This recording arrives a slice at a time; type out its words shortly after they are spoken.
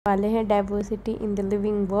वाले हैं diversity in the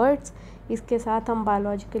living words. इसके साथ हम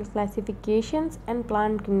biological classifications and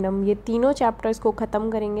plant kingdom, ये तीनों चैप्टर्स को ख़त्म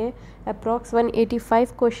करेंगे अप्रॉक्स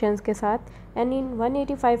 185 क्वेश्चंस के साथ। एंड इन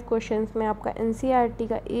 185 क्वेश्चंस में आपका एनसीईआरटी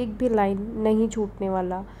का एक भी लाइन नहीं छूटने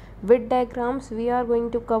वाला। With diagrams we are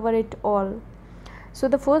going to cover it all. So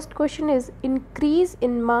the first question is, increase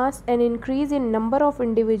in mass and increase in number of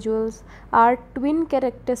individuals are twin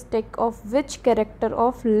characteristic of which character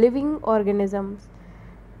of living organisms?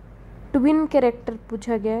 Twin character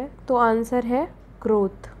पूछा गया है तो answer है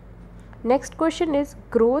growth. Next question is,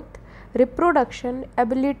 growth, reproduction,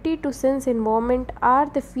 ability to sense environment are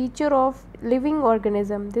the feature of living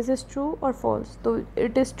organism. This is true और false? तो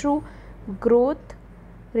it is true. Growth,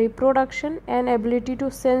 reproduction and ability to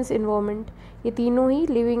sense environment, ये तीनों ही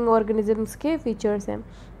living organisms के features हैं।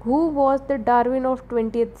 Who was the Darwin of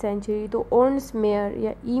 20th century? तो ओर्न्स mayor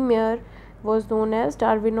या ई mayor was known as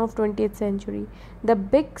Darwin of 20th century. The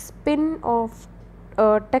big spin of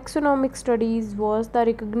taxonomic studies was the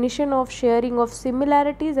recognition of sharing of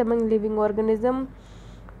similarities among living organisms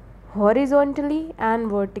horizontally and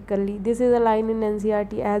vertically. This is a line in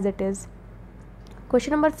NCERT as it is.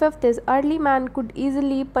 Question number 5 is, early man could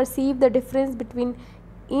easily perceive the difference between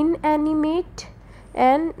inanimate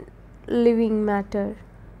and living matter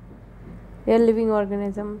या living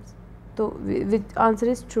organisms. तो which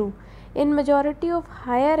answer is true. In majority of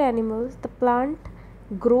higher animals, the plant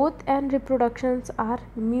growth and reproductions are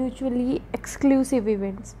mutually exclusive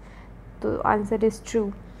events. So answer is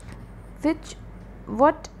true.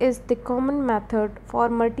 What is the common method for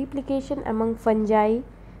multiplication among fungi,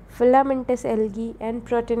 filamentous algae and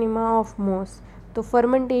protonema of moss? So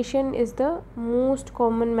fermentation is the most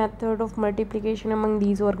common method of multiplication among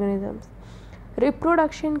these organisms.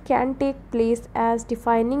 Reproduction can take place as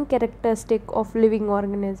defining characteristic of living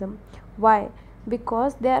organism. Why?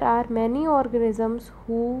 Because there are many organisms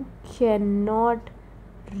who cannot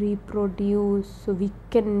reproduce, so we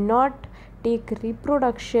cannot take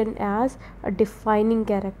reproduction as a defining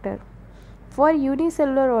character. For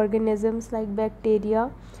unicellular organisms like bacteria,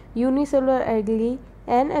 unicellular algae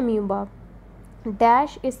and amoeba,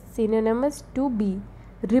 dash is synonymous to be,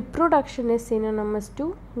 reproduction is synonymous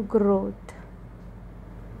to growth.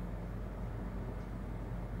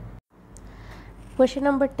 Question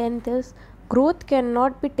number 10 is, growth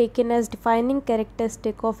cannot be taken as defining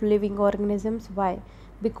characteristic of living organisms. Why?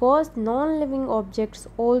 Because non-living objects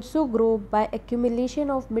also grow by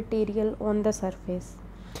accumulation of material on the surface.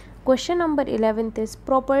 Question number 11 is,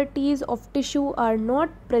 properties of tissue are not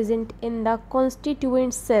present in the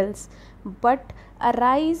constituent cells but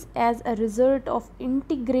arise as a result of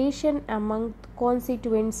integration among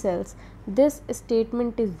constituent cells. This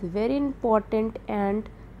statement is very important and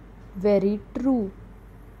very true.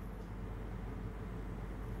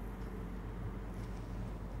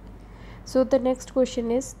 So the next question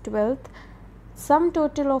is 12th. Sum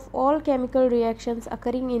total of all chemical reactions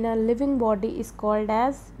occurring in a living body is called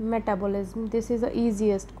as metabolism. This is the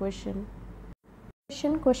easiest question.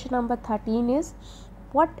 Question number 13 is,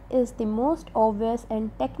 what is the most obvious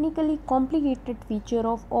and technically complicated feature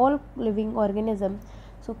of all living organisms?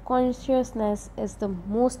 So consciousness is the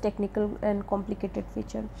most technical and complicated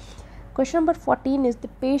feature. Question number 14 is, the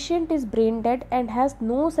patient is brain dead and has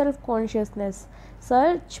no self-consciousness.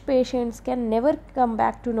 Such patients can never come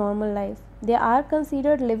back to normal life. They are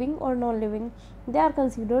considered living or non-living? They are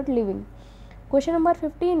considered living. Question number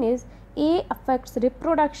 15 is, A affects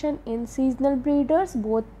reproduction in seasonal breeders,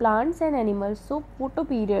 both plants and animals. So photo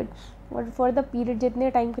period, for the period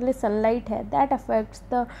जितने time के लिए sunlight है, that affects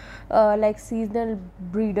the like seasonal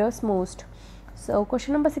breeders most. So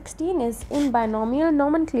question number 16 is, in binomial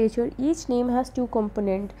nomenclature each name has two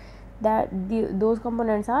components. Those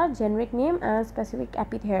components are generic name and specific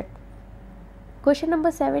epithet. Question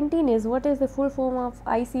number 17 is, what is the full form of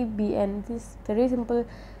ICBN? This is very simple,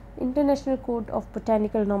 International Code of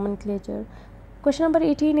Botanical Nomenclature. Question number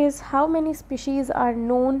 18 is, how many species are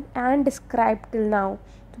known and described till now?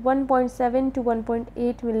 1.7 to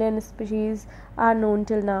 1.8 million species are known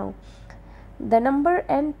till now. The number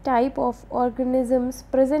and type of organisms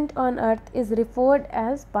present on earth is referred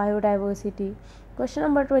as biodiversity. Question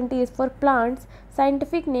number 20 is, for plants,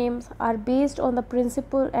 scientific names are based on the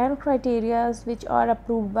principle and criteria which are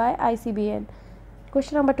approved by ICBN.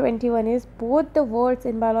 Question number 21 is, both the words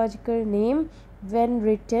in biological name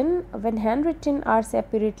when handwritten are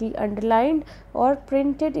separately underlined or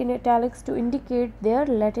printed in italics to indicate their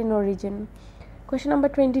Latin origin. Question number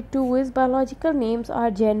 22 is, biological names are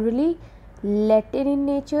generally Latin in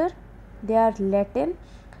nature. They are Latin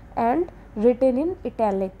and written in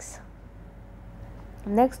italics.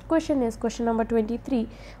 Next question is question number 23.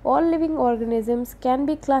 All living organisms can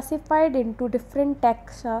be classified into different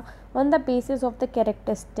taxa on the basis of the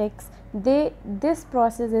characteristics. This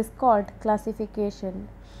process is called classification.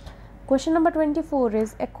 Question number 24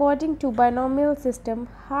 is, according to binomial system,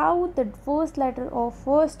 how the first letter of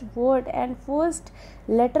first word and first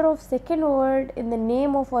letter of second word in the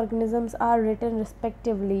name of organisms are written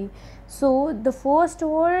respectively. So the first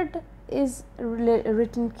word is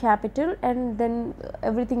written capital and then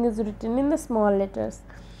everything is written in the small letters.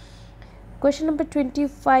 Question number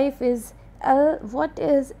 25 is, what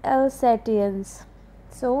is Alsatians?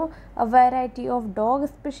 So a variety of dog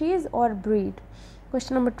species or breed.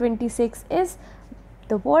 Question number 26 is,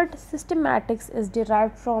 the word systematics is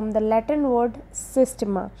derived from the Latin word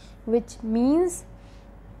systema, which means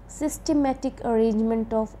systematic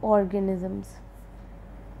arrangement of organisms.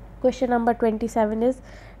 Question number 27 is,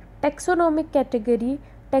 taxonomic category,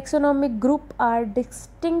 taxonomic group are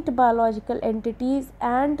distinct biological entities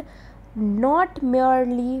and not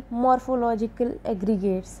merely morphological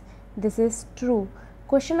aggregates. This is true.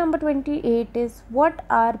 Question number 28 is, what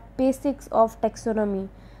are basics of taxonomy?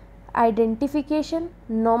 Identification,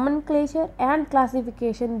 nomenclature and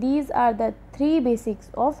classification. These are the three basics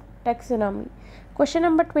of taxonomy. Question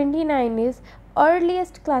number 29 is,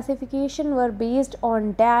 earliest classification were based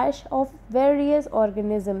on dash of various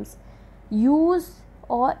organisms, use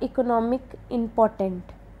or economic important.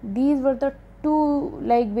 These were the two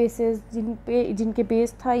bases जिनके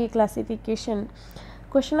base था ये classification.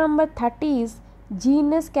 Question number 30 is,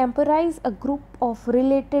 genus comprise a group of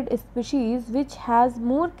related species which has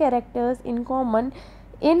more characters in common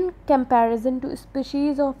in comparison to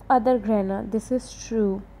species of other genera. This is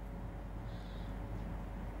true.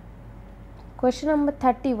 Question number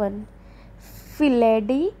 31.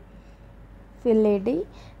 Felidae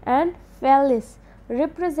and Felis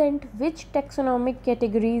represent which taxonomic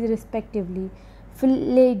categories respectively?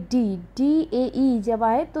 Felidae, DAE जब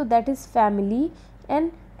आए तो that is family,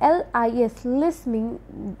 and LIS listening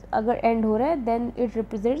अगर end हो रहा है then it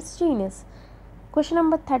represents genus. Question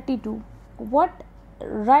number 32.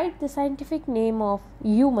 Write the scientific name of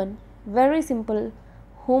human. Very simple,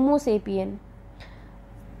 Homo sapien.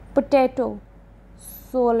 Potato,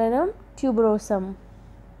 Solanum tuberosum.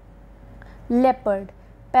 Leopard,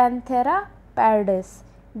 Panthera pardus.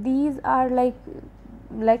 These are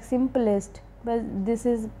like simplest, but this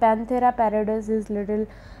is Panthera pardus is little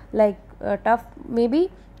tough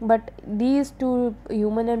maybe, but these two,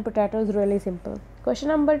 human and potato, is really simple. Question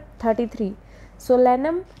number 33.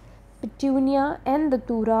 Solanum, Petunia and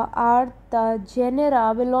Datura are the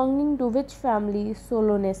genera belonging to which family?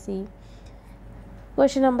 Solanaceae.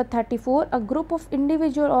 Question number 34. A group of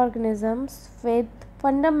individual organisms with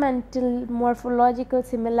fundamental morphological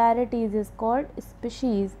similarities is called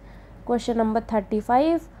species. Question number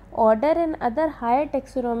 35. Order and other higher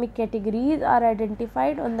taxonomic categories are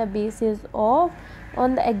identified on the basis of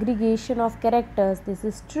the aggregation of characters. This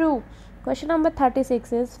is true. Question number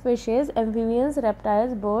 36 is, fishes, amphibians,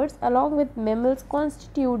 reptiles, birds along with mammals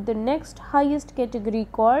constitute the next highest category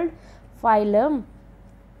called phylum,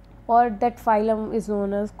 or that phylum is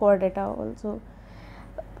known as chordata also.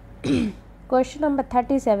 Question number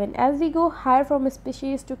 37. As we go higher from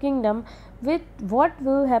species to kingdom, what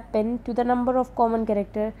will happen to the number of common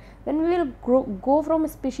characters? When we will go from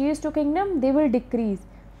species to kingdom, they will decrease.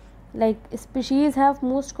 Species have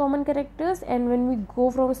most common characters, and when we go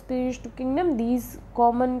from species to kingdom, these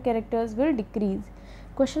common characters will decrease.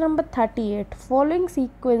 Question number 38. Following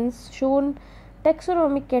sequence shown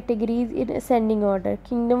taxonomic categories in ascending order: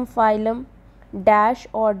 kingdom, phylum, dash,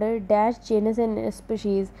 order, dash, genus and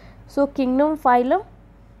species. So kingdom, phylum,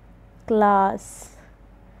 class,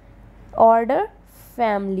 order,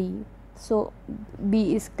 family. So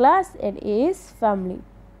B is class and A is family.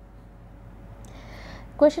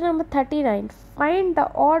 Question number 39. Find the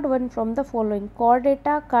odd one from the following: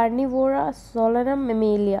 chordata, carnivora, solanum,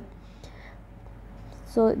 mammalia.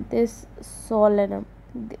 So this solanum.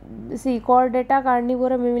 See, chordata,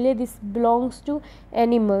 carnivora, mammalia, this belongs to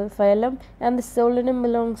animal phylum, and the solanum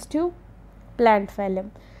belongs to plant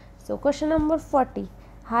phylum. So question number 40.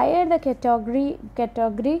 Higher the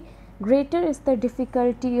category, greater is the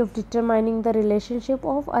difficulty of determining the relationship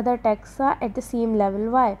of other taxa at the same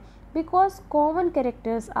level. Why? Because common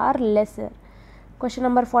characters are lesser. Question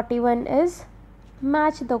number 41 is,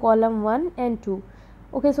 match the column 1 and 2.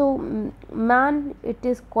 Okay, so man, it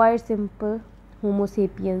is quite simple, Homo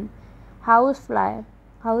sapien. Housefly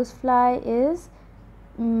is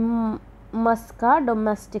Musca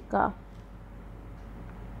domestica.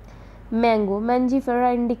 Mango,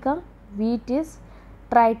 Mangifera indica. Wheat is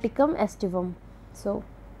Triticum aestivum. So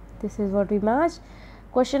this is what we match.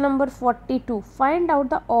 Question number 42. Find out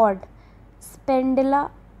the odd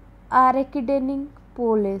Spendula arachidinic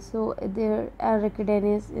pole. So there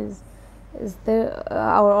arachidinus is the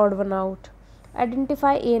our odd one out.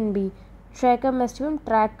 Identify A and B. Trachum, mestuum,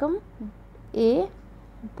 trachum A,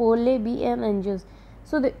 pole B, and angios.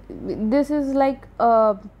 So this is like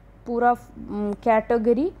a pura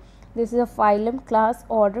category. This is a phylum, class,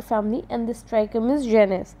 order, family, and this trachum is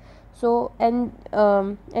genus. So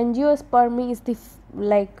angiospermy is the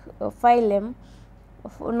phylum,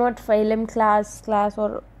 not phylum, class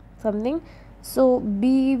or something. So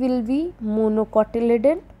B will be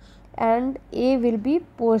monocotyledon and A will be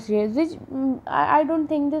postgres, which I don't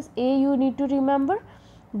think this A you need to remember,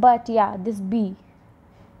 but yeah, this B,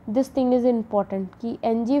 this thing is important कि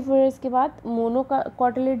एंजीफोरस के बाद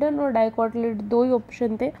मोनोकॉटिलिडन और डाइकॉटिलिडन दो ही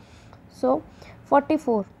option थे. सो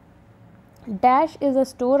 44. Dash is a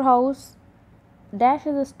store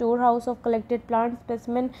house of collected plant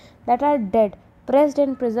specimen that are dead pressed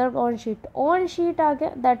and preserve on sheet. On sheet आ गया,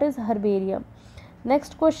 that is herbarium.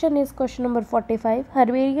 Next question is question number 45.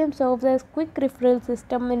 Herbarium serves as quick referral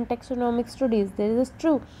system in taxonomic studies. This is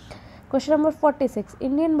true. Question number 46.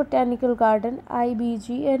 Indian Botanical Garden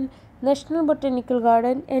IBG and National Botanical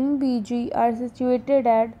Garden NBG are situated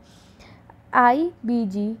at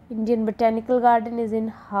IBG. Indian Botanical Garden is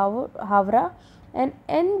in Havra and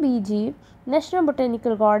NBG National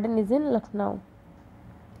Botanical Garden is in Lucknow.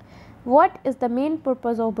 What is the main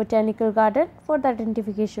purpose of botanical garden? For the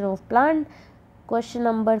identification of plant. Question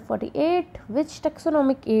number 48. Which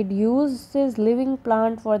taxonomic aid uses living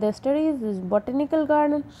plant for their studies? This is botanical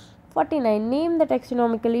garden. 49. Name the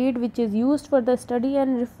taxonomical aid which is used for the study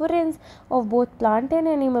and reference of both plant and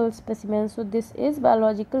animal specimens. So this is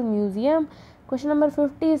biological museum. Question number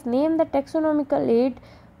 50 is name the taxonomical aid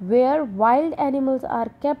where wild animals are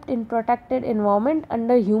kept in protected environment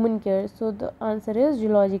under human care. So the answer is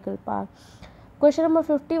zoological park. Question number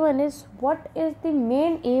 51 is what is the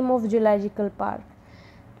main aim of zoological park?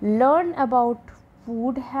 Learn about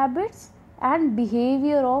food habits and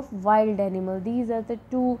behavior of wild animal. These are the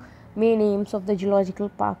two main aims of the zoological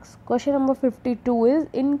parks. Question number 52 is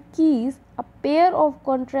in keys a pair of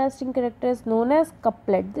contrasting characters known as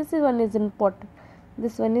couplet. This one is important.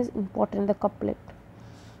 The couplet.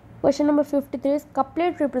 Question number 53 is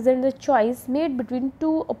couplet represents the choice made between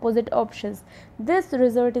two opposite options. This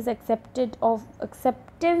result is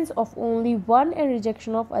acceptance of only one and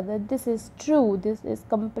rejection of other. This is true. This is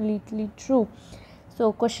completely true.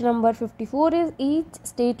 So question number 54 is each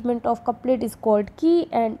statement of couplet is called key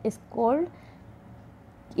and is called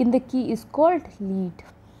lead.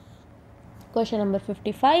 Question number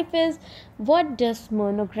 55 is what does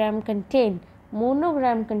monogram contain?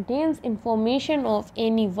 Monogram contains information of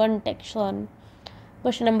any one taxon.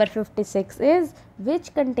 Question number 56 is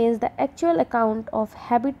which contains the actual account of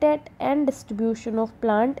habitat and distribution of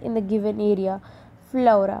plant in the given area?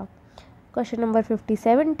 Flora. Question number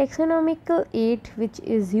 57 taxonomical aid which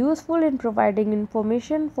is useful in providing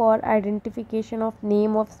information for identification of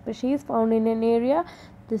name of species found in an area.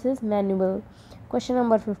 This is manual. Question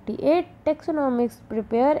number 58 taxonomists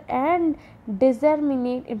prepare and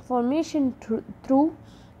disseminate information through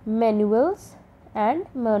manuals and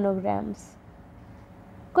monograms.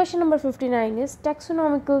 Question number 59 is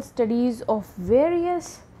taxonomical studies of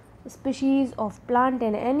various species of plant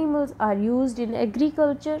and animals are used in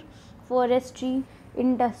agriculture, forestry,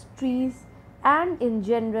 industries and in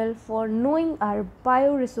general for knowing our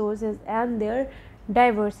bioresources and their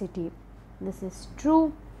diversity. This is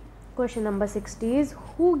true. Question number 60 is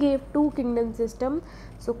who gave two kingdom system?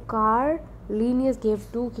 So Carl Linnaeus gave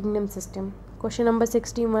two kingdom system. Question number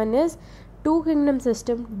 61 is two kingdom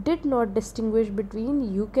system did not distinguish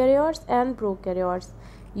between eukaryotes and prokaryotes,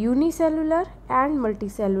 unicellular and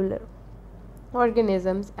multicellular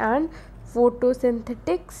organisms and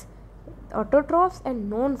photosynthetics autotrophs and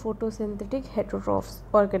non-photosynthetic heterotrophs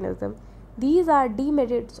organisms. These are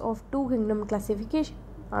demerits of two kingdom classification.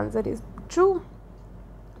 Answer is true.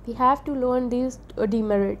 We have to learn these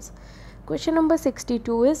demerits. Question number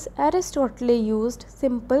 62 is Aristotle used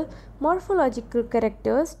simple morphological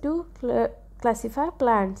characters to classify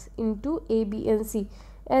plants into A, B and C.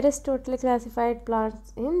 Aristotle classified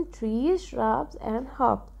plants in trees, shrubs and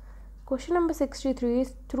herbs. Question number 63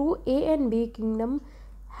 is through A and B kingdom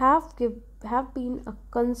have been a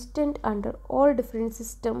constant under all different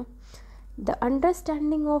systems. The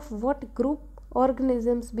understanding of what group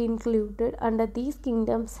organisms be included under these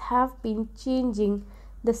kingdoms have been changing.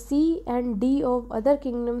 The C and D of other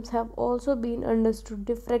kingdoms have also been understood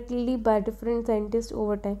differently by different scientists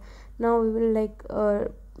over time. Now we will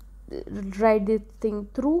write this thing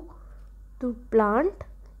through to plant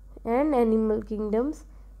and animal kingdoms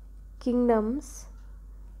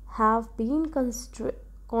have been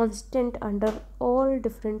constant under all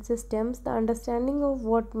different systems. The understanding of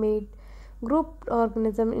what made grouped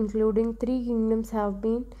organism including three kingdoms have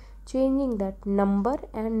been changing. That number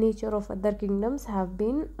and nature of other kingdoms have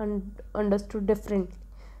been understood differently.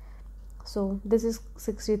 So this is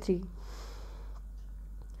 63.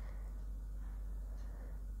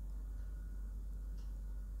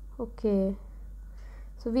 Okay,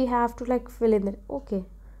 so we have to like fill in it. Okay,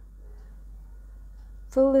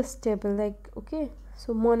 fill this table like, okay,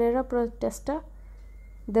 so Monera protesta,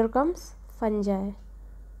 there comes fungi.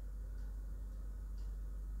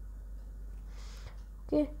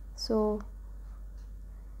 Okay, so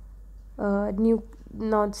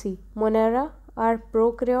now see, Monera are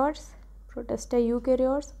prokaryotes, protesta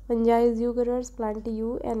eukaryotes, fungi is eukaryotes, plantae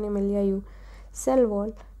eu, and animalia eu. Cell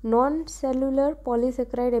wall, non-cellular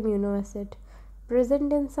polysaccharide amino acid,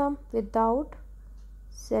 present in some without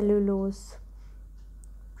cellulose.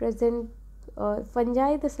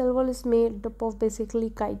 Fungi, the cell wall is made up of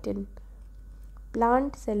basically chitin.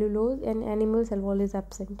 Plant cellulose and animal cell wall is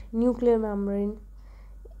absent. Nuclear membrane,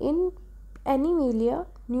 in animalia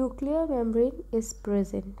nuclear membrane is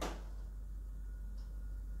present.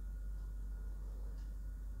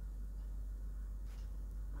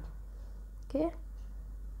 Okay,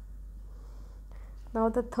 now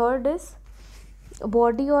the third is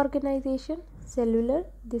body organization. Cellular,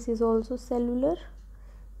 this is also cellular,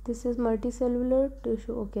 this is multicellular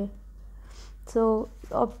tissue. Okay, so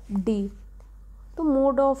of D, the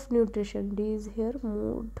mode of nutrition. D is here,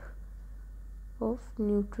 mode of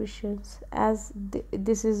nutrition, as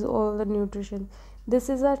this is all the nutrition. This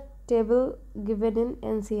is a table given in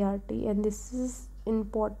NCERT and this is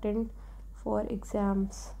important for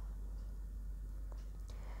exams.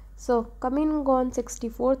 So coming on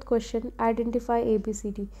 64th question, identify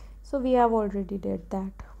ABCD. So we have already did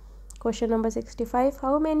that. Question number 65,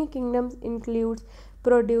 how many kingdoms includes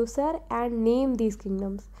producer and name these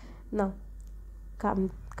kingdoms. Now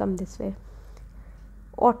come this way.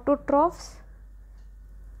 Autotrophs,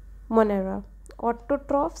 Monera.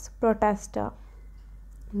 Autotrophs, protesta.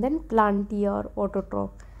 Then plantae or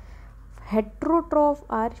autotroph. Heterotroph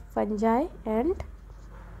are fungi and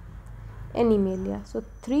animalia. So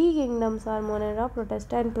three kingdoms are Monera,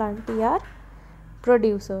 protesta, and plantae are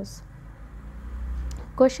producers.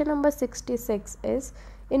 Question number 66 is,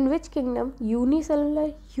 in which kingdom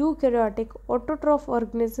unicellular eukaryotic autotroph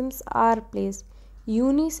organisms are placed?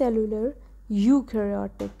 Unicellular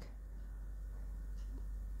eukaryotic.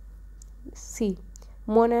 See,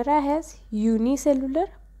 Monera has unicellular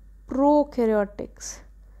prokaryotics.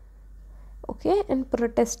 Okay, and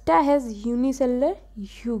protesta has unicellular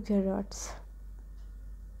eukaryotes.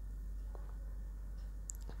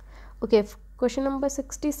 Okay, question number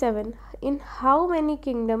 67, in how many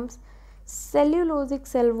kingdoms cellulosic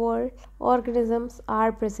cell wall organisms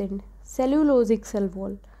are present? Cellulosic cell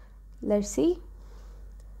wall, let's see.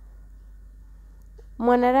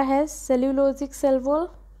 Monera has cellulosic cell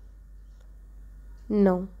wall?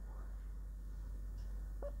 No.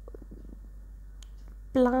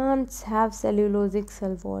 Plants have cellulosic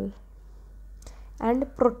cell wall and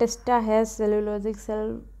protesta has cellulosic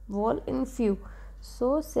cell wall in few.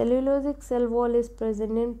 So cellulosic cell wall is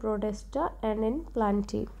present in protesta and in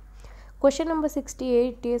plantae. Question number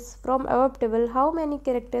 68 is, from above table, how many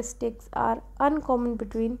characteristics are uncommon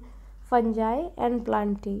between fungi and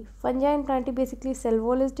plantae? Fungi and plantae, basically cell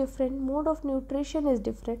wall is different, mode of nutrition is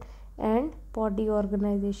different, and body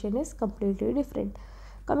organization is completely different.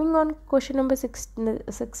 Coming on question number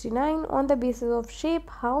 69, on the basis of shape,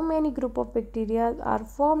 how many group of bacteria are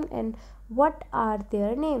formed and what are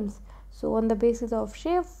their names? So on the basis of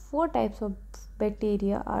shape, 4 types of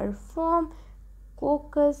bacteria are formed: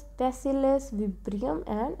 Coccus, Bacillus, Vibrio,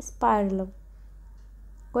 and Spirillum.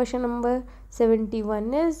 Question number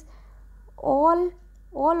 71 is, all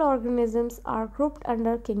organisms are grouped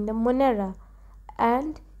under kingdom Monera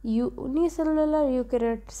and unicellular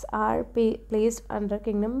eukaryotes are placed under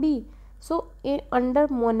kingdom B. So under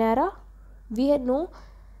Monera we know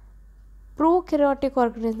prokaryotic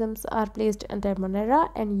organisms are placed under Monera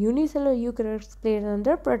and unicellular eukaryotes placed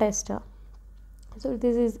under Protesta. So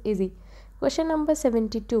this is easy. Question number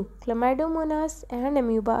 72, Chlamydomonas and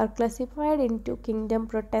amoeba are classified into kingdom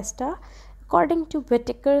Protesta according to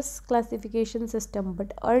Whittaker's classification system,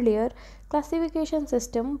 but earlier classification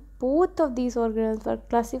system, both of these organisms were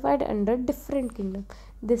classified under different kingdom.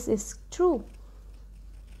 This is true.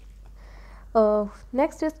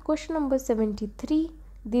 Next is question number 73.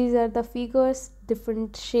 These are the figures,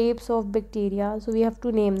 different shapes of bacteria, so we have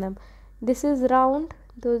to name them. This is round,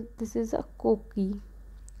 this is a cookie.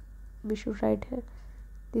 we should write here.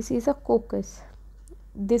 This is a coccus.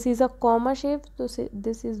 This is a comma shape, so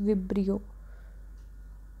this is vibrio.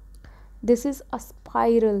 This is a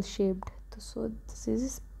spiral shaped, so this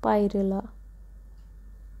is spirilla.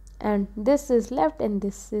 And this is left, and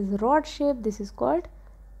this is rod shape, this is called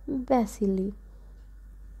bacilli.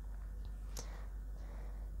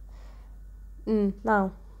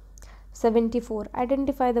 Now 74,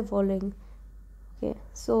 identify the following. Okay,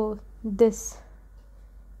 so this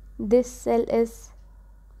cell is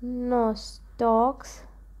nostocs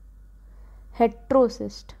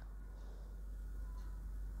heterocyst.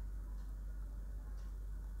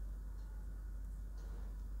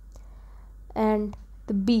 And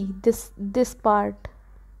the B, this part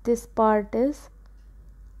is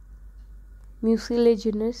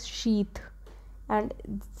mucilaginous sheath, and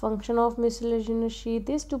function of mucilaginous sheath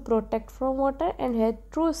is to protect from water. And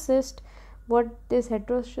heterocyst, what this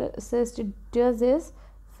heterocyst does is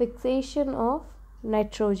fixation of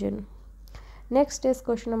nitrogen. Next is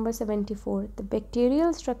question number 74. The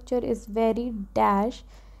bacterial structure is very dash.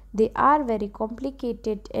 They are very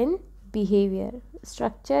complicated in behavior.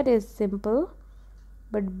 Structure is simple,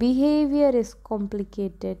 but behavior is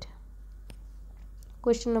complicated.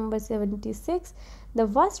 Question number 76. The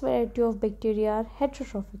vast variety of bacteria are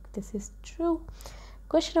heterotrophic. This is true.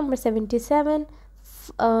 Question number 77.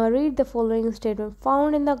 Read the following statement.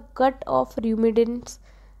 Found in the gut of ruminants,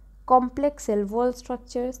 complex cell wall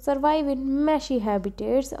structures survive in meshy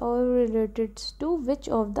habitats or related to which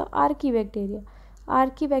of the archaebacteria.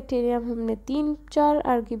 Archaebacteria में हमने 3-4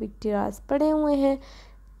 आर्कीबैक्टीरियाज पढ़े हुए हैं.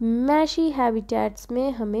 Meshy habitats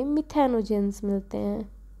में हमें methanogens मिलते हैं.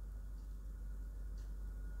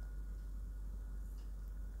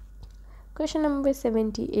 Question number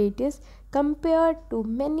 78 is, compared to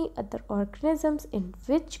many other organisms, in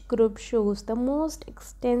which group shows the most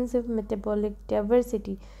extensive metabolic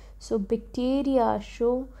diversity? So bacteria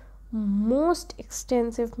show most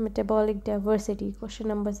extensive metabolic diversity. Question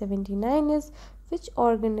number 79 is, which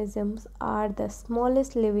organisms are the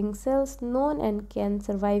smallest living cells known and can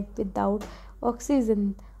survive without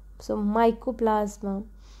oxygen? So mycoplasma.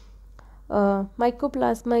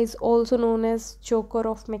 Mycoplasma is also known as choker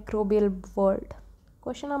of microbial world.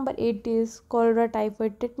 Question number 80 is, cholera,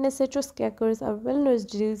 typhoid, tetanus, citrus are well-known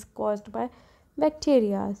diseases caused by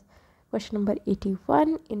bacteria. Question number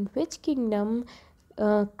 81, in which kingdom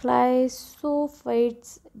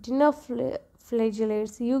chlysophytes,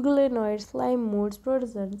 dinoflagellates, euglenoids, slime molds,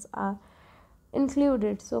 protozoans are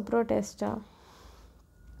included? So protista.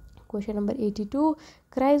 Question number 82,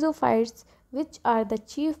 chrysophytes, which are the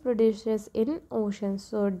chief producers in oceans?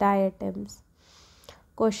 So diatoms.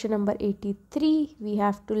 Question number 83, we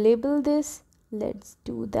have to label this. Let's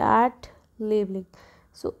do that labeling.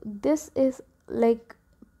 So this is like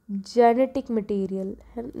genetic material.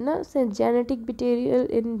 Now, so genetic material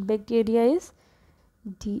in bacteria is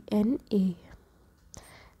DNA.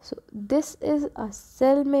 So this is a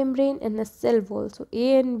cell membrane and a cell wall. So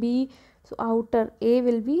A and B. So outer A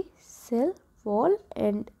will be cell wall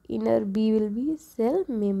and inner B will be cell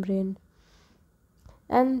membrane.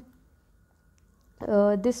 And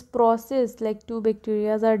this process, like two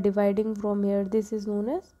bacteria are dividing from here, this is known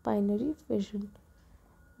as binary fission.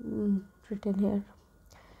 Written here.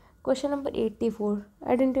 Question number 84.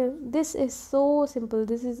 Identify. This is so simple.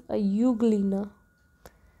 This is a euglena.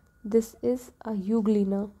 This is a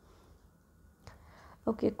euglena.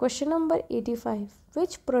 Okay. Question number 85.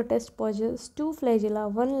 Which protist possesses two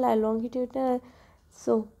flagella, one longitudinal?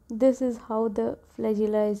 So this is how the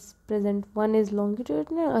flagella is present. One is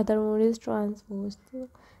longitudinal, other one is transverse. So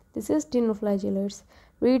this is dinoflagellates.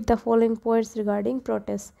 Read the following points regarding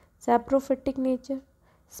protists. Saprophytic nature,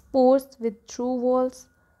 spores with true walls,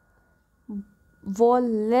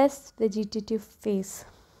 wall-less vegetative phase.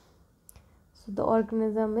 So the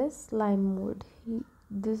organism is slime mold.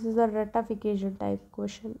 This is a ratification type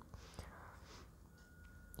question.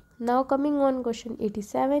 Now coming on question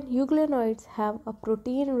 87, euglenoids have a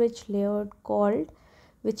protein-rich layer called,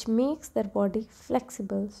 which makes their body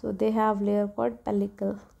flexible. So they have layer called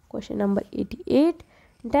pellicle. Question number 88,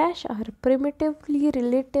 dash are primitively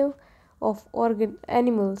relative of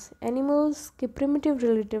animals. Animals के primitive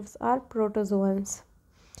relatives are protozoans.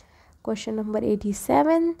 Question number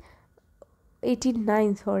 89.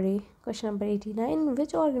 Question number 89.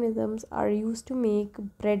 Which organisms are used to make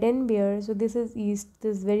bread and beer? So this is yeast.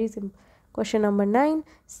 This is very simple. Question number 9.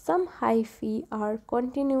 Some hyphae are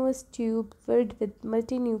continuous tube filled with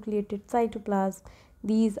multinucleated cytoplasm.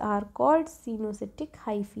 These are called cenocytic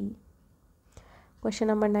hyphae. Question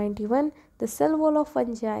number 91. The cell wall of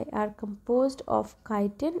fungi are composed of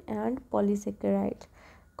chitin and polysaccharide.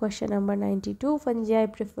 Question number 92. Fungi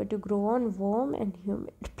prefer to grow on warm and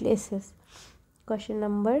humid places. Question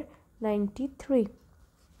number 93.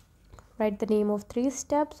 Write the name of 3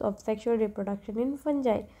 steps of sexual reproduction in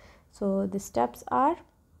fungi. So the steps are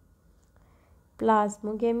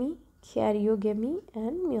plasmogamy, karyogamy,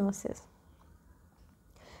 and meiosis.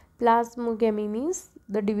 Plasmogamy means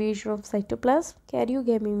the division of cytoplasm.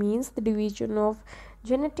 Karyogamy means the division of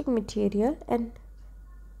genetic material, and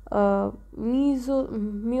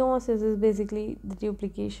meiosis is basically the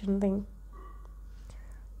duplication thing.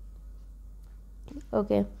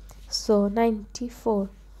 Okay, so 94.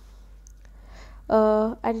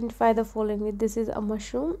 Identify the following. This is a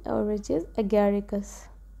mushroom, or which is agaricus.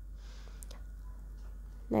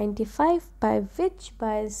 95. By which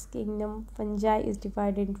bias kingdom fungi is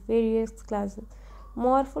divided into various classes?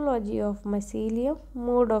 Morphology of mycelium,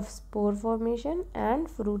 mode of spore formation, and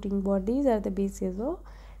fruiting bodies are the basis of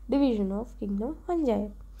division of kingdom fungi.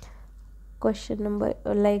 Question number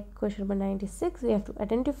 96, we have to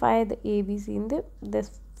identify the ABC in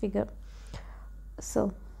this figure.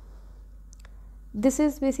 So this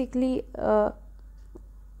is basically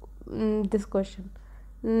this question.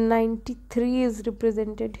 93 is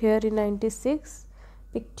represented here in 96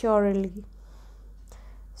 pictorially.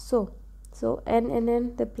 So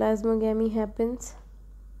N, the plasmogamy happens.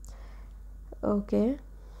 Okay,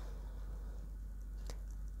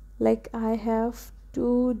 like I have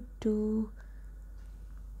to do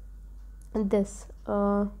this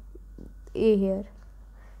A here,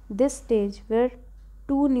 this stage where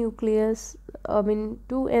two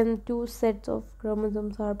sets of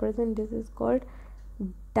chromosomes are present. This is called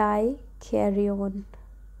dikaryon,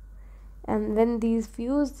 and when these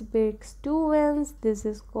fuse makes two ends, this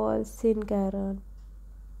is called synkaron.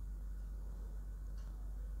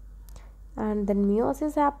 And then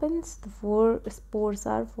meiosis happens, the 4 spores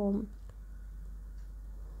are formed.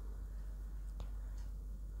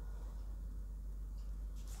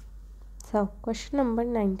 So question number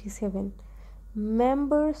 97.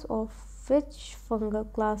 Members of which fungal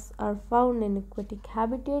class are found in aquatic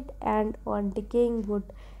habitat and on decaying wood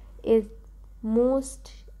is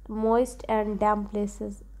most moist and damp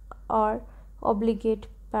places are obligate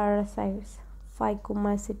parasites?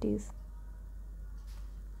 Phycomycetes.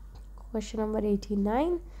 Question number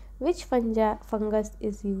 89. Which fungus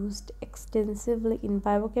is used extensively in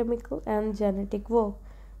biochemical and genetic work?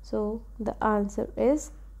 So the answer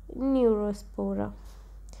is Neurospora.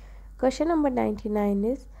 Question number 99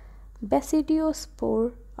 is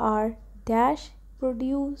Basidiospore are dash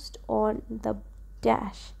produced on the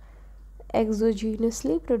dash,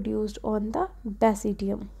 exogenously produced on the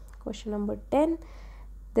basidium. Question number 10.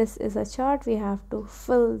 This is a chart. We have to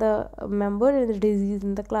fill the member and the disease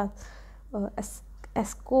in the class.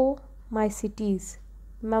 Ascomycetes.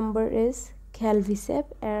 Member is Calvicep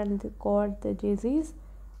and the disease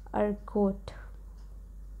Argot.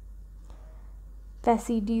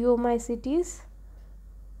 Basidiomycetes,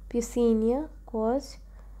 Puccinia cause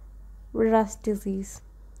rust disease.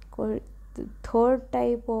 The third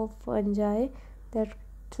type of fungi, that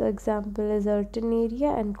example is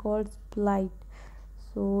Alternaria and causes blight.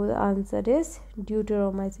 So the answer is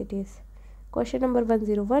Deuteromycetes. Question number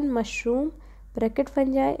 101. Mushroom, bracket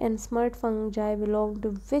fungi and smut fungi belong to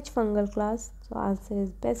which fungal class? So answer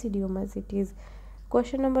is Basidiomycetes.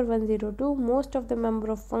 Question number 102. Most of the members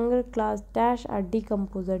of fungal class dash are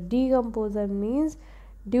decomposer. Decomposer means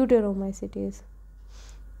Deuteromycetes.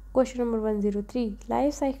 Question number 103.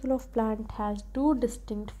 Life cycle of plant has 2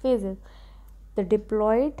 distinct phases: the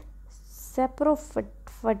diploid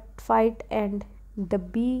saprophyte and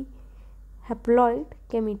the haploid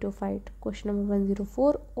gametophyte. Question number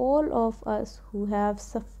 104. All of us who have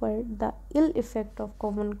suffered the ill effect of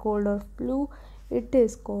common cold or flu, it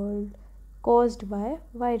is caused by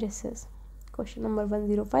viruses. Question number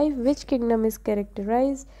 105. Which kingdom is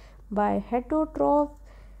characterized by heterotroph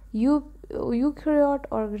eukaryote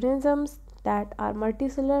organisms that are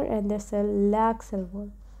multicellular and their cell lack cell wall?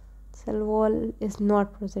 Cell wall is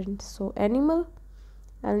not present. So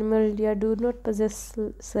Animalia do not possess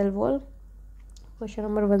cell wall. Question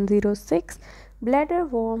number 106. Bladder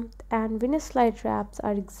worm and Venus flytraps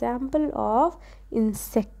are example of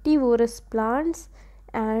insectivorous plants,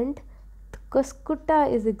 and Cuscuta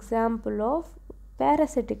is example of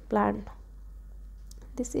parasitic plant.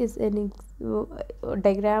 This is a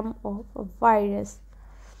diagram of a virus.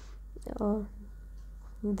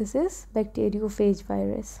 This is bacteriophage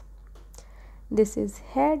virus. This is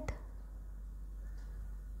head.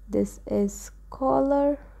 This is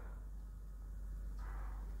collar.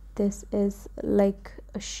 This is like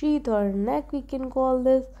a sheath or a neck, we can call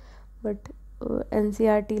this, but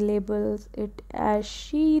NCRT labels it as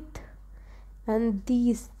sheath, and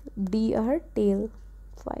these D are tail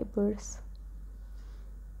fibers.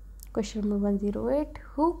 Question number 108.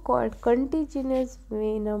 Who called contagious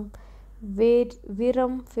venom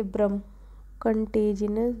virum fibrum?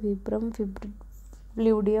 Contagious vibram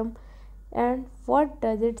fluidium, and what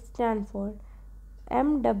does it stand for?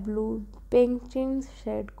 MW Penkin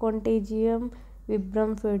said contagium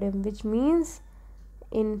vibram fluidium, which means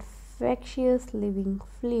infectious living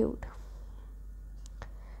fluid.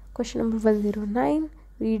 Question number 109.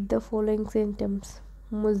 Read the following symptoms: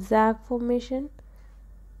 mosaic formation,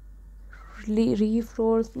 reef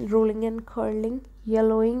rolling and curling,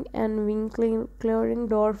 yellowing and wing clearing,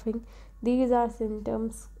 dwarfing. These are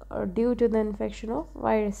symptoms due to the infection of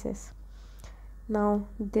viruses. Now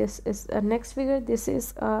this is a next figure. This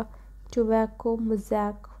is a tobacco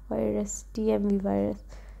mosaic virus, TMV virus.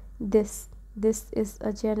 This is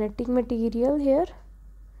a genetic material here.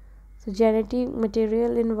 So genetic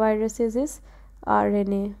material in viruses is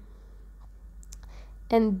RNA,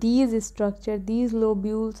 and these structure, these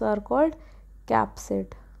lobules are called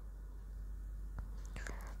capsid.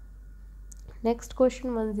 Next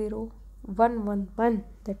question 10111,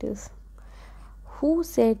 that is, who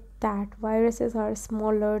said that viruses are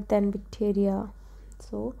smaller than bacteria?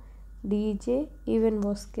 So DJ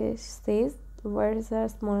Ivanowski says viruses are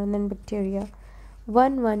smaller than bacteria.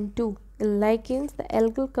 112. In lichens, the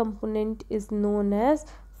algal component is known as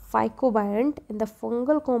phycobiont and the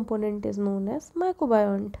fungal component is known as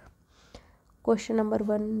mycobiont. Question number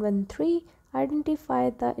 113.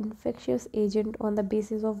 Identify the infectious agent on the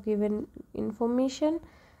basis of given information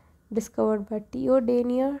discovered by Theo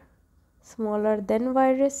Danier. Smaller than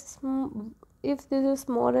virus. If this is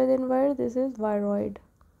smaller than virus, this is viroid.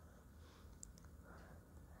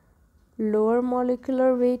 Lower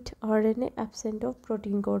molecular weight RNA absent of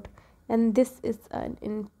protein coat, and this is an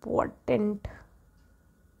important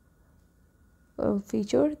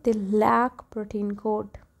feature. They lack protein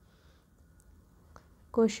coat.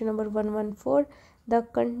 Question number 114. The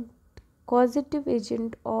causative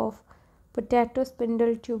agent of potato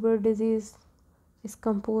spindle tuber disease is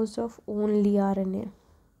composed of only RNA.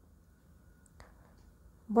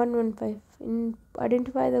 115.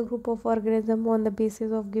 Identify the group of organisms on the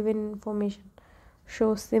basis of given information.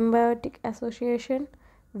 Show symbiotic association.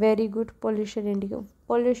 Very good. Pollution indicator.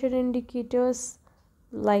 Pollution indicators,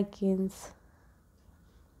 lichens.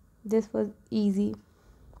 This was easy.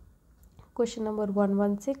 Question number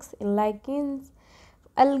 116. In lichens,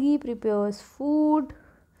 algae prepares food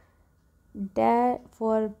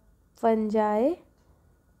for fungi,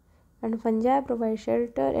 and fungi provide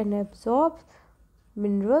shelter and absorbs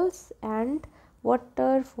minerals and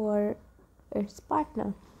water for its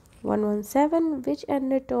partner. 117. Which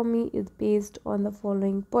anatomy is based on the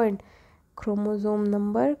following point? Chromosome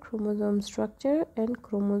number, chromosome structure, and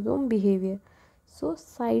chromosome behavior. So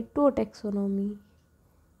cytotaxonomy.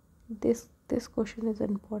 This question is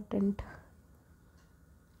important.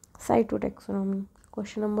 Cytotaxonomy.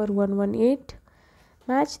 Question number 118.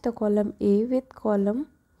 Match the column A with column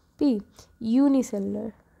P.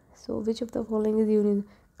 Unicellular. So which of the following is unicellular?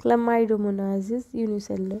 Chlamydomonas is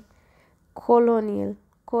unicellular. Colonial.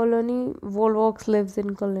 Colony, Volvox lives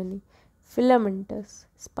in colony. Filamentous.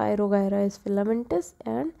 Spirogyra is filamentous,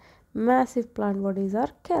 and massive plant bodies are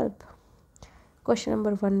kelp. Question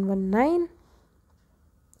number 119.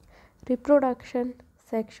 Reproduction.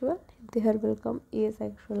 Sexual. There will come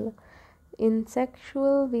asexual. In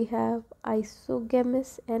sexual we have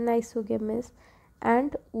isogamous, anisogamous,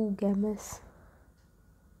 and oogamous.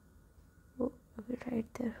 Oh, right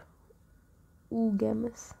there.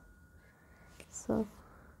 Oogamous. So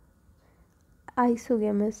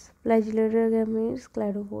isogamous, flagellated gametes,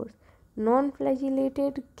 cladophores.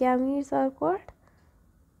 Non-flagellated gametes are called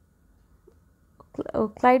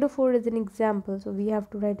cladophore is an example, so we have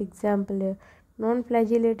to write example here.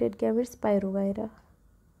 Non-flagellated gametes, Spirogyra.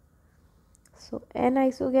 So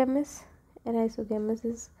anisogamous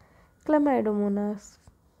is Chlamydomonas.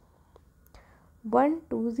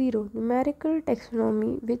 120. Numerical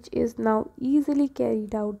taxonomy, which is now easily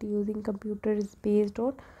carried out using computers, is based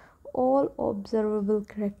on all observable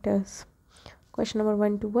characters. Question number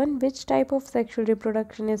 121. Which type of sexual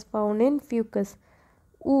reproduction is found in fucus?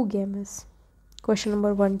 Oogamous. Question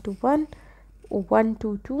number 121.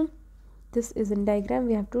 122. This is in diagram.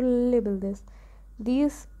 We have to label this.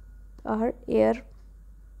 These are air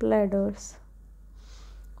bladders.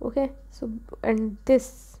 Okay. So and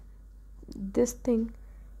this thing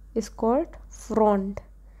is called frond.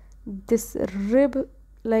 This rib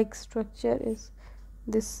like structure is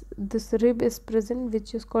this rib is present,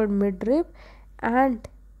 which is called midrib, and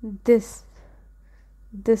this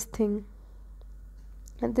this thing,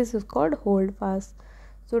 and this is called hold fast.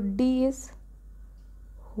 So D is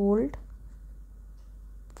hold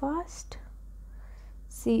fast,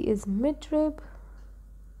 C is midrib,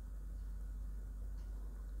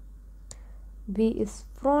 B is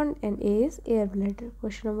front, and A is air bladder.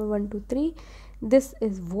 Question number 1 to 3. This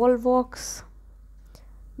is volvox,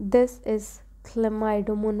 this is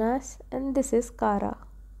chlamydomonas, and this is cara.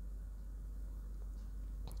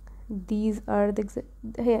 These are the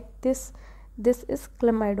here, this is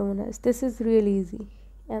chlamydomonas, this is really easy,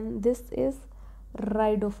 and this is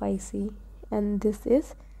rhidophyce, and this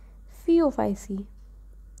is phaeophyce.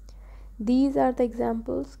 These are the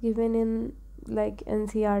examples given in like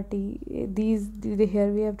NCRT. Here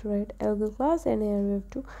we have to write algal class, and here we have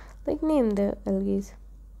to like name the algae.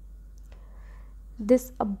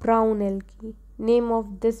 This a brown algae. Name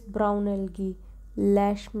of this brown algae,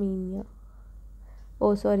 Leishmania.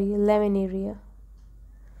 Oh sorry, Laminaria.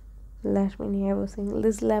 Leishmania, I was saying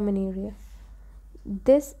this Laminaria.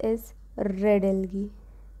 This is red algae,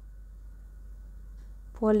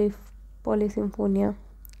 Polysymphonia.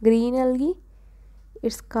 Green algae,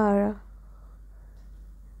 it's cara.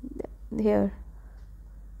 Here.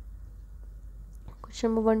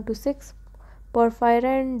 Question number 1 to 6.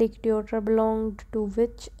 Porphyra and Dictyota belonged to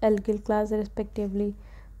which algal class respectively?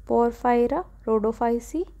 Porphyra,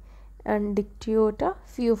 Rhodophyce, and Dictyota,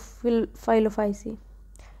 Phylophyce.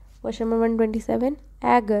 Question number 127.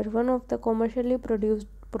 Agar, one of the commercially produced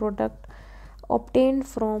product obtained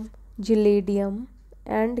from Giladium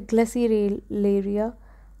and Glaciolaria,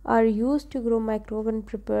 are used to grow microbes and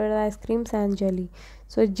prepare ice creams and jelly.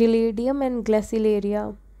 So Giladium and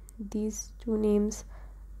Glaciolaria, these two names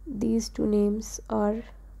are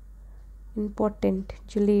important,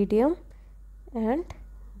 Giladium and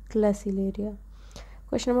Glaciolaria.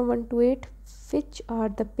 Question number 1 to 8. Which are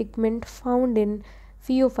the pigment found in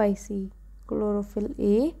Phaeophyce? Chlorophyll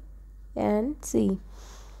A and C,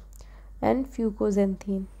 and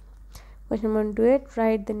fucoxanthin. Question number 1 to 8.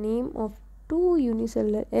 Write the name of two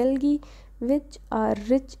unicellular algae which are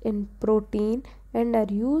rich in protein and are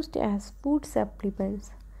used as food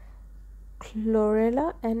supplements.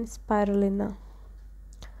 Chlorella and spirulina.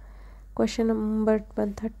 Question number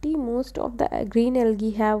 130. Most of the green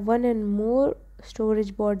algae have one and more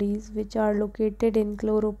storage bodies which are located in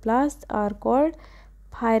chloroplasts are called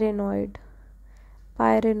pyrenoid.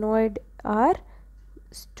 Pyrenoid are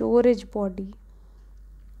storage body.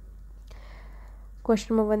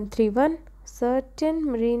 Question number 131. Certain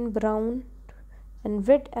marine brown and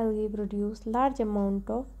wet algae produce large amount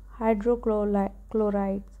of hydrocolloids.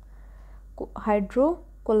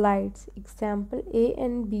 Example A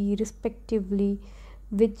and B respectively,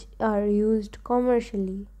 which are used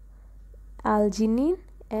commercially: alginine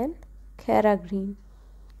and carrageen.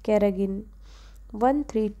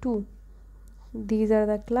 132. These are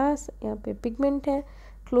the class. यहाँ पे pigment है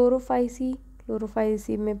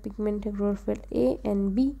Chlorophyceae में pigment है chlorophyll A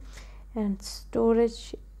and B, and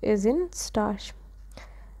storage is in starch.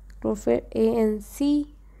 Chlorophyll A and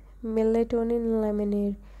C, melatonin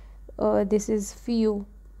laminate. This is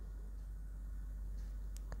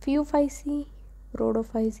Phaeophyce,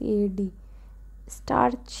 Rhodophyce AD.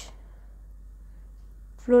 Starch,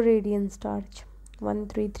 Floridian starch.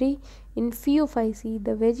 133. In Phaeophyce,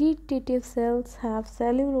 the vegetative cells have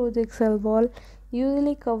cellulosic cell wall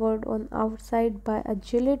usually covered on outside by a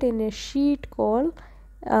gelatinous sheet called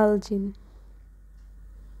algin.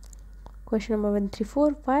 Question number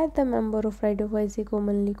 134. Why the member of Rhodophyce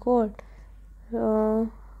commonly called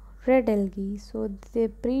red algae? So the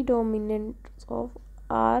predominance of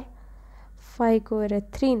are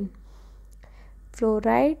phycoerythrin.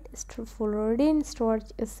 Fluorine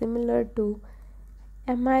starch is similar to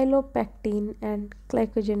amylopectin and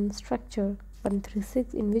glycogen structure.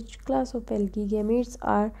 136. In which class of algae gametes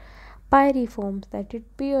are pyriforms, that is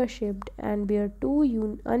pear shaped, and bear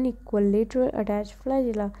two unequal lateral attached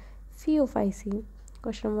flagella? Phaeophyce.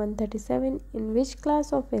 Question 137. In which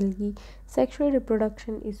class of algae sexual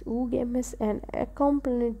reproduction is oogamous and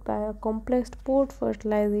accompanied by a complex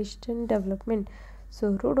post-fertilization development?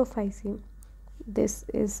 So Rhodophyce. This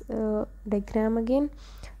is a diagram again.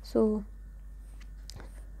 So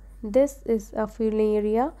this is a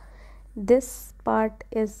fularia. This part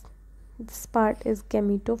is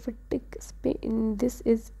gametophytic. This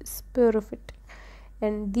is sporophytic,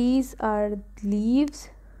 and these are leaves,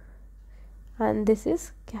 and this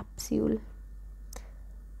is capsule.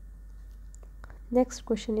 Next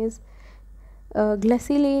question is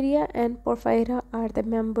Glaciolaria and Porphyra are the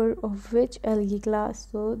member of which algae class?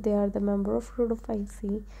 So they are the member of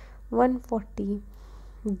Rhodophyce. 140.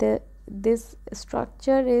 This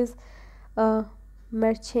structure is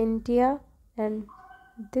Merchantia, and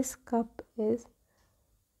this cup is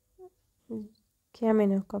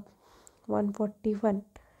Camino cup. 141.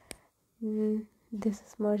 This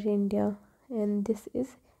is Merchantia, and this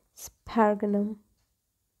is Sphagnum.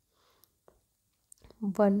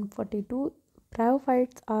 142.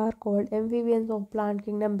 Bryophytes are called amphibians of plant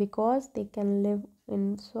kingdom because they can live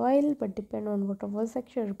in soil but depend on water for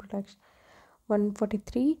sexual reproduction.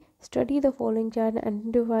 143. Study the following chart and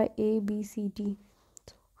identify A, B, C, D.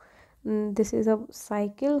 This is a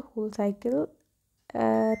cycle, whole cycle.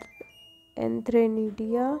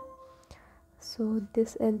 Antheridia. So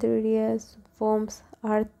this Antheridia forms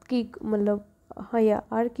Archegonia.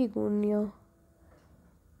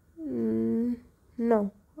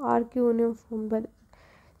 No, Archegonia formed by.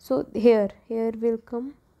 So here will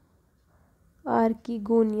come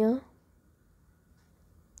Archegonia.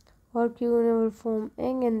 Archegonia will form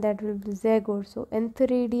egg, and that will be zygote. So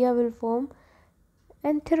Antheridia will form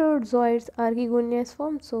antherozoids. Archegonia is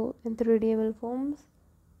formed, so Antheridia will form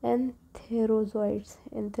antherozoids.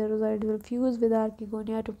 Antherozoid will fuse with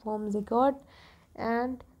Archegonia to form zygote,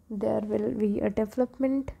 and there will be a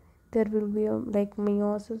development. There will be a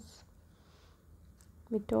meiosis,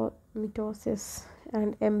 mitosis,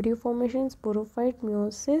 and embryo formation, sporophyte,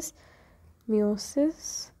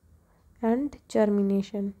 meiosis, and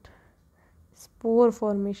germination. Spore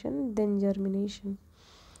formation, then germination.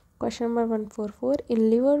 Question number 144. In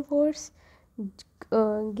liverworts,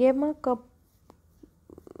 gamma cup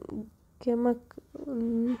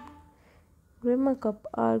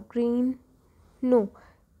are green. No,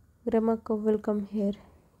 gamma cup will come here.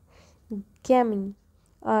 Gammy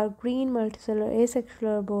are green multicellular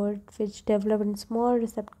asexual birds which develop in small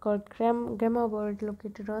receptor called gamma bird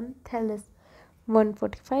located on thallus.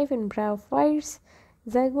 145. In bryophytes,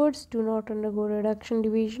 zygotes do not undergo reduction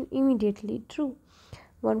division immediately. True.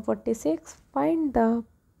 146. Find the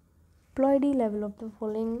ploidy level of the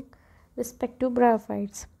following respective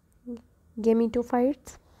bryophytes.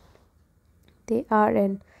 Gametophytes, they are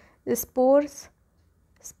N. The spores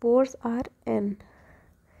are N.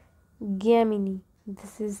 Gamini,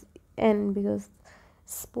 this is N because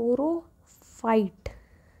sporophyte,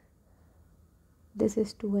 this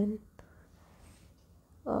is 2N.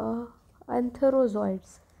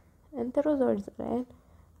 Antherozoids are N.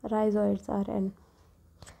 Rhizoids are N.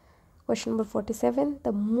 Question number 47.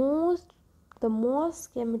 The most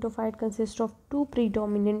gametophyte consists of two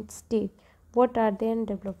predominant stages. What are they and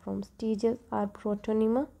develop from? Stages are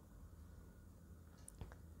protonema,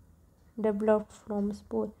 developed from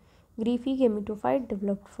spore. Griffy gametophyte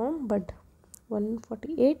developed from bud.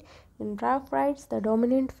 148. In bryophytes, the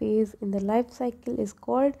dominant phase in the life cycle is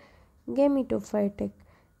called gametophytic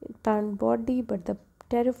plant body, but the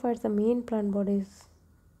pterophytes, the main plant body is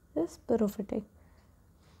sporophytic.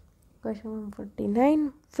 Question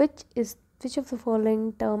 149. Which of the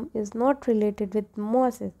following term is not related with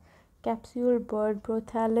mosses? Capsule, bird,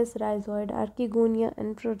 prothallus, rhizoid, archegonia,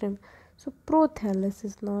 and protein. So prothallus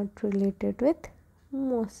is not related with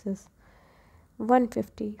mosses.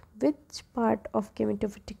 150. Which part of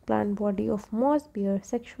gametophytic plant body of moss bear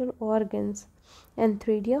sexual organs?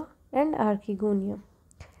 Antheridia and archegonia.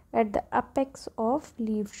 At the apex of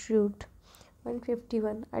leaf shoot.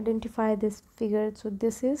 151. Identify this figure. So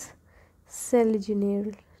this is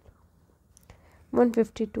seliginal.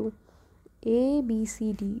 152. A, B,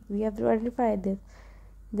 C, D. We have to identify this.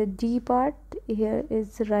 The D part here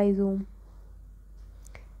is rhizome.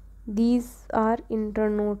 These are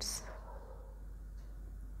internodes.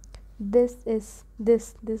 This is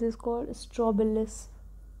called strobilus.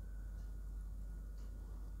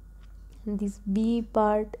 And this B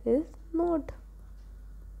part is node.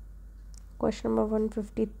 Question number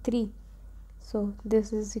 153. So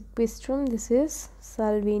this is equistrum, this is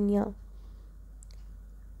salvinia.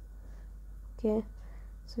 Okay,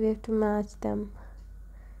 so we have to match them.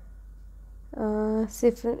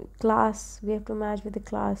 Class, we have to match with the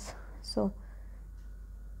class. So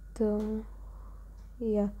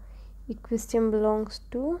equistrum belongs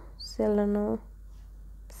to Solenopsida,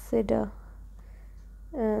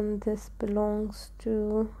 and this belongs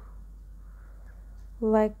to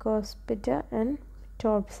Lycospida and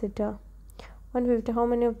Torpsida. 150. How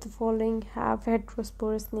many of the following have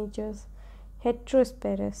heterosporous natures?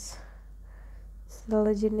 Heterosporous,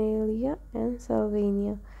 Seliginalia and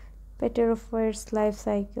Salvinia. Pterophytes life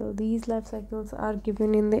cycle. These life cycles are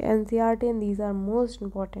given in the Ncert, and these are most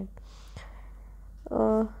important.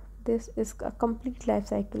 This is a complete life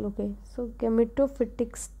cycle. Okay, so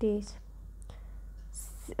gametophytic stage.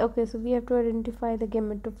 Okay, so we have to identify the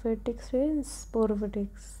gametophytic stage and sporophytic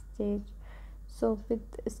stage. So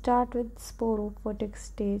start with sporophytic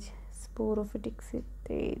stage. Sporophytic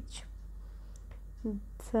stage.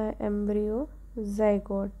 Embryo,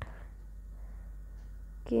 zygote.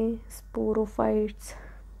 Okay, sporophytes.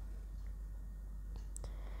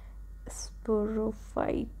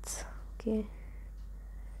 Sporophytes. Okay.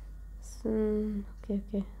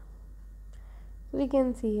 Okay. We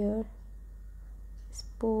can see here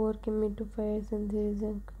spore, gametophytes, and there is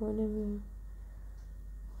a cone.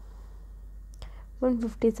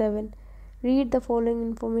 157. Read the following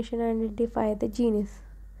information and identify the genus.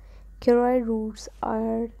 Choroid roots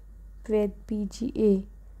are with PGA.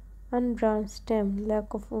 Unbranched stem,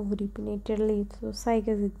 lack of ovary, pinnated leaves. So,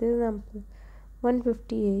 cycas is the example.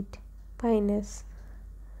 158. Pinus.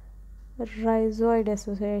 Rhizoid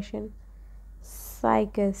association.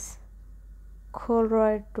 Cycas.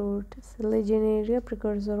 Choroid root. Legionnaria,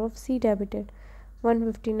 precursor of seed habitat.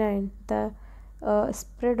 159. The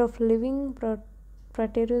spread of living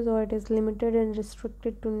Proterozoite is limited and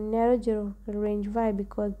restricted to narrow geographical range. Why?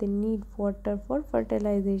 Because they need water for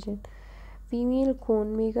fertilization. Female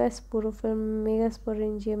cone, megasporophyll,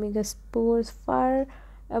 megasporangia, megaspores, far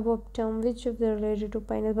above term. Which of them related to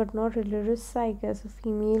Pinus but not related to Cycas?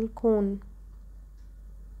 Female cone.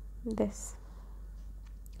 This.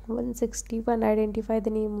 161. Identify the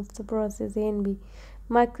name of the process. A and B.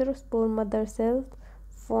 Microspore mother cell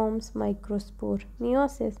forms microspore.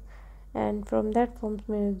 Meiosis, and from that forms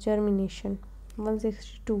germination.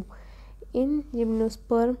 162. In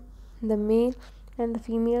gymnosperm, the male and the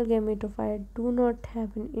female gametophyte do not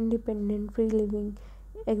have an independent free living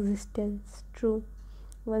existence. True.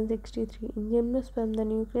 163. In gymnosperm, the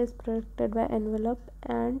nucleus is protected by envelope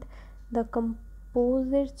and the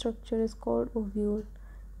composite structure is called ovule.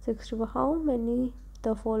 64. How many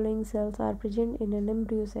the following cells are present in an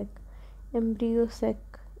embryo sac? Embryo sac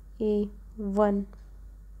A 1,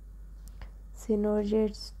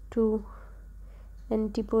 synergids 2,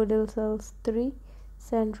 antipodal cells 3,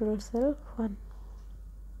 central cell 1.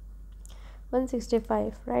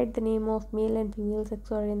 165. Write the name of male and female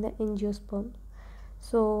sex organ in the angiosperm.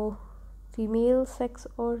 So female sex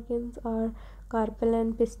organs are carpel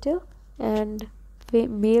and pistil, and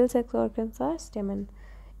male sex organs are stamen.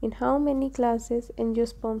 In how many classes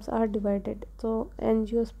angiosperms are divided? So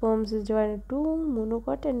angiosperms is divided to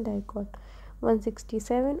monocot and dicot.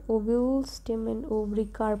 167. Ovules, stamen, ovary,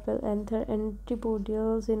 carpel, anther,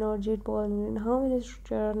 antipodial, synergid, pollen. In how many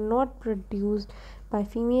structures are not produced by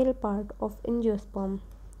female part of angiosperm?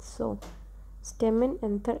 So stamen,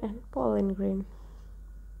 anther, and pollen grain.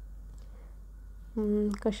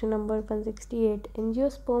 Question number 168.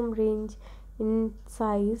 Angiosperm range in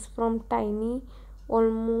size from tiny,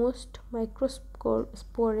 almost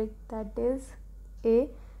microscopic, that is A,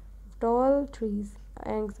 tall trees,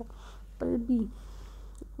 example B,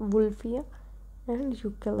 Wolfia and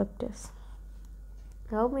Eucalyptus.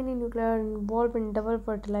 How many nuclei are involved in double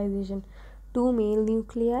fertilization? 2 male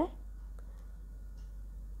nuclei.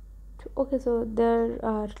 Okay, so there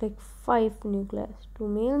are like 5 nuclei: 2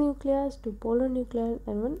 male nuclei, 2 polar nuclei,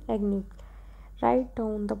 and 1 egg nuclei. Write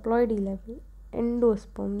down the ploidy level.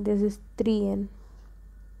 Endosperm, this is 3n.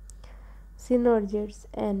 Synergids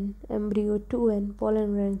N, embryo 2n,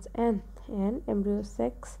 pollen grains N, and embryo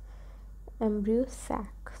sac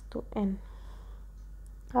to N.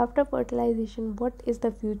 After fertilization, what is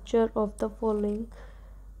the future of the following?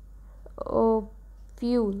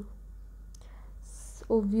 Ovule.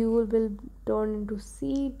 Ovule will turn into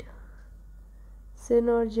seed.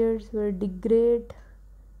 Synergids will degrade.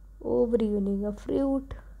 Ovary winning a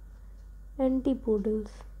fruit. Antipodals,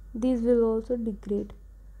 these will also degrade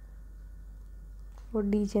or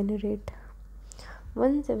degenerate.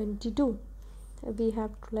 172. We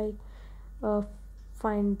have to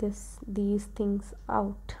find these things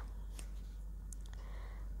out.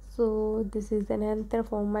 So this is an anther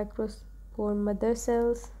from microspore mother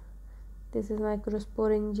cells. This is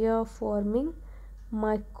microsporangia forming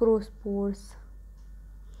microspores.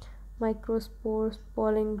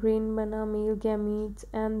 Pollen grain bana male gametes,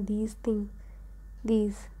 and these two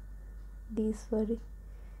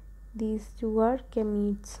are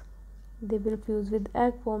gametes. They will fuse with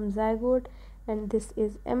egg, form zygote, and this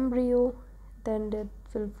is embryo. Then that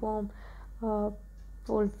will form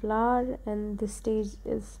full flower, and this stage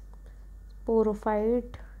is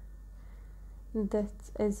sporophyte. That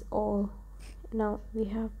is all. Now we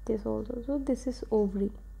have this also. So this is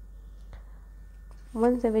ovary.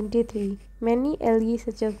 173. Many algae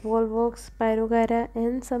such as volvox, Pyrogyra,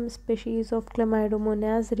 and some species of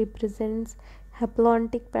Chlamydomonas represents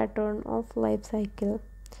haplontic pattern of life cycle.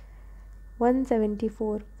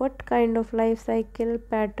 174. What kind of life cycle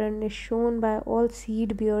pattern is shown by all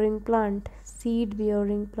seed bearing plant? Seed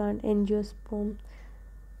bearing plant, angiosperm.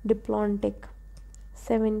 Diplontic.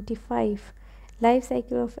 75. Life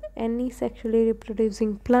cycle of any sexually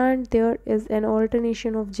reproducing plant. There is an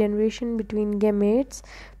alternation of generation between gametes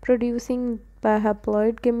producing by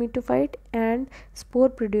haploid gametophyte and spore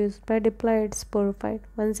produced by diploid sporophyte.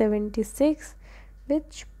 176.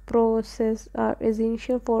 Which process are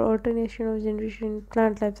essential for alternation of generation in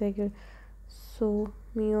plant life cycle? So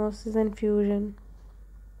meiosis and fusion.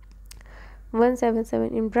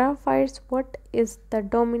 177. In bryophytes, what is the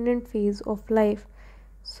dominant phase of life?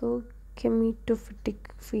 So gametophytic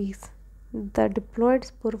phase. The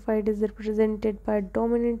diploid sporophyte is represented by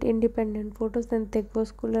dominant independent photosynthetic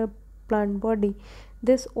vascular plant body.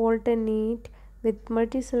 This alternate with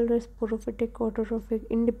multicellular sporophytic autotrophic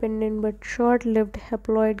independent but short-lived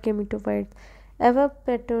haploid gametophytes. Above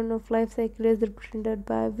pattern of life cycle is represented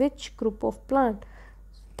by which group of plant?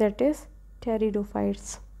 That is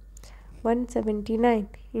pteridophytes. 179.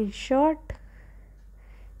 In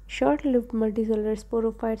short-lived multicellular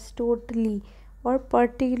sporophytes totally or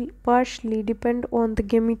partially depend on the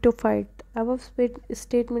gametophyte. Above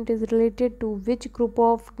statement is related to which group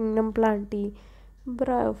of kingdom Plantae?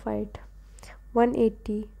 Bryophyte.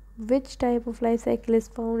 180. Which type of life cycle is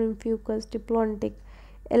found in fucus diplontic?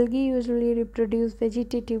 Algae usually reproduce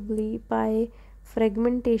vegetatively by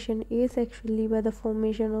fragmentation, asexually by the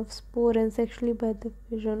formation of spore, and sexually by the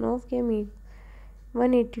fission of gametes.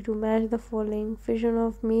 182. Match the following: fission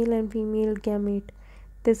of male and female gamete.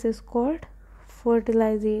 This is called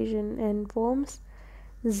fertilization and forms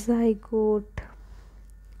zygote.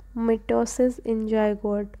 Mitosis in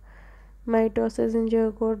zygote. Mitosis in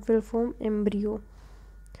zygote will form embryo.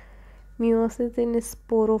 Meiosis in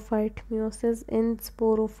sporophyte. Meiosis in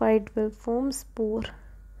sporophyte will form spore.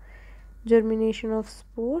 Germination of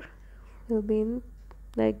spore will be in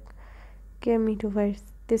like gametophytes.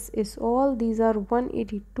 This is all. These are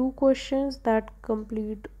 182 questions that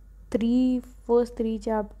complete first three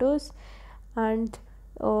chapters, and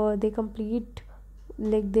they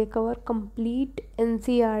cover complete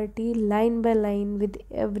NCERT line by line with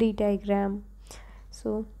every diagram.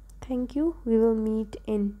 So thank you. We will meet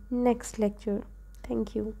in next lecture.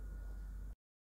 Thank you.